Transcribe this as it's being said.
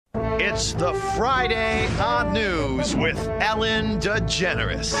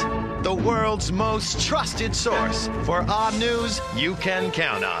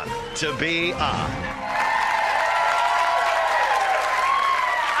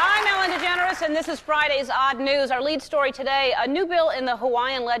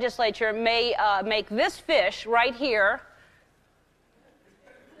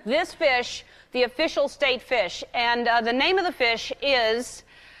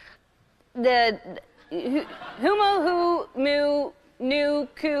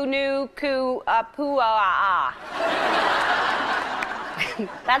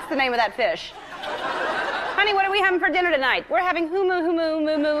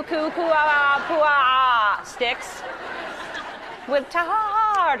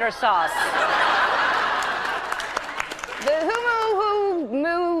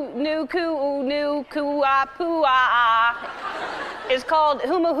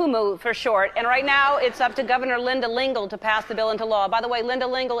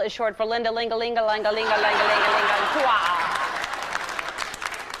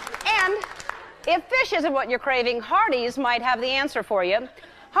might have the answer for you.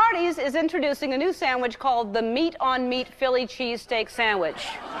 Hardee's is introducing a new sandwich called the meat-on-meat Philly cheesesteak sandwich,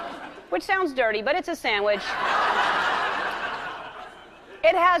 which sounds dirty, but it's a sandwich.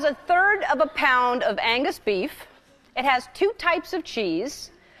 It has 1/3 of a pound of Angus beef, it has 2 types of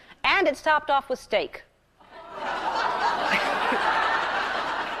cheese, and it's topped off with steak.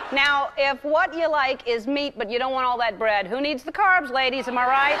 Now, if what you like is meat, but you don't want all that bread, who needs the carbs, ladies, am I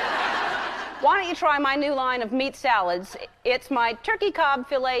right? Why don't you try my new line of meat salads? It's my turkey Cobb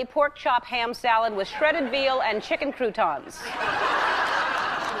filet pork chop ham salad with shredded veal and chicken croutons.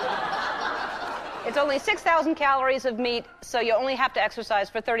 It's only 6,000 calories of meat, so you only have to exercise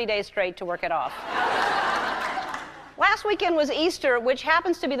for 30 days straight to work it off. Last weekend was Easter, which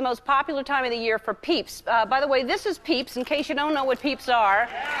happens to be the most popular time of the year for peeps. By the way, this is peeps, in case you don't know what peeps are.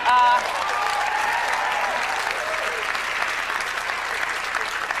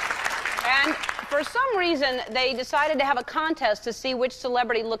 And for some reason, they decided to have a contest to see which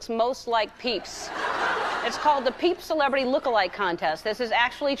celebrity looks most like Peeps. It's called the Peeps Celebrity Lookalike Contest. This is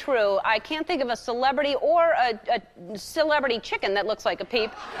actually true. I can't think of a celebrity or a celebrity chicken that looks like a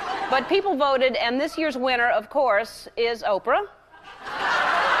peep, but people voted, and this year's winner, of course, is Oprah.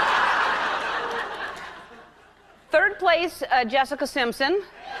 Third place, Jessica Simpson.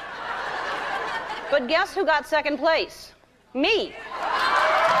 But guess who got second place? Me.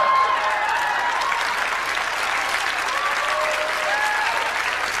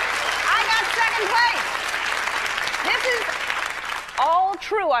 This is all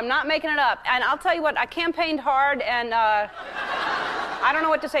true. I'm not making it up. And I'll tell you what, I campaigned hard, and I don't know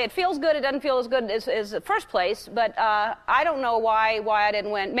what to say. It feels good. It doesn't feel as good as first place, but I don't know why I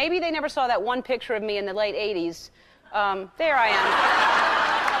didn't win. Maybe they never saw that one picture of me in the late 80s. There I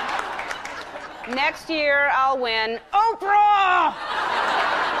am. Next year, I'll win. Oprah!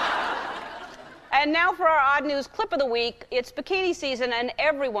 And now for our odd news clip of the week. It's bikini season, and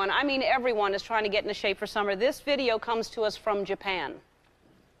everyone, I mean everyone, is trying to get into shape for summer. This video comes to us from Japan.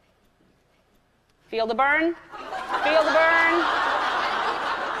 Feel the burn? Feel the burn?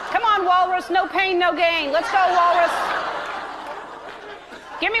 Come on, walrus. No pain, no gain. Let's go, walrus.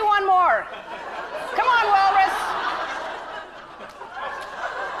 Give me one more. Come on, walrus.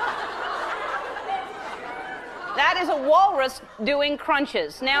 That is a walrus doing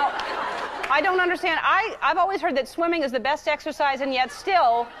crunches. Now, I don't understand. I've always heard that swimming is the best exercise, and yet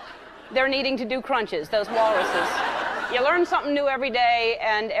still, they're needing to do crunches, those walruses. You learn something new every day,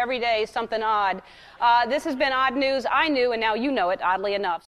 and every day something odd. This has been Odd News I knew, and now you know it, oddly enough.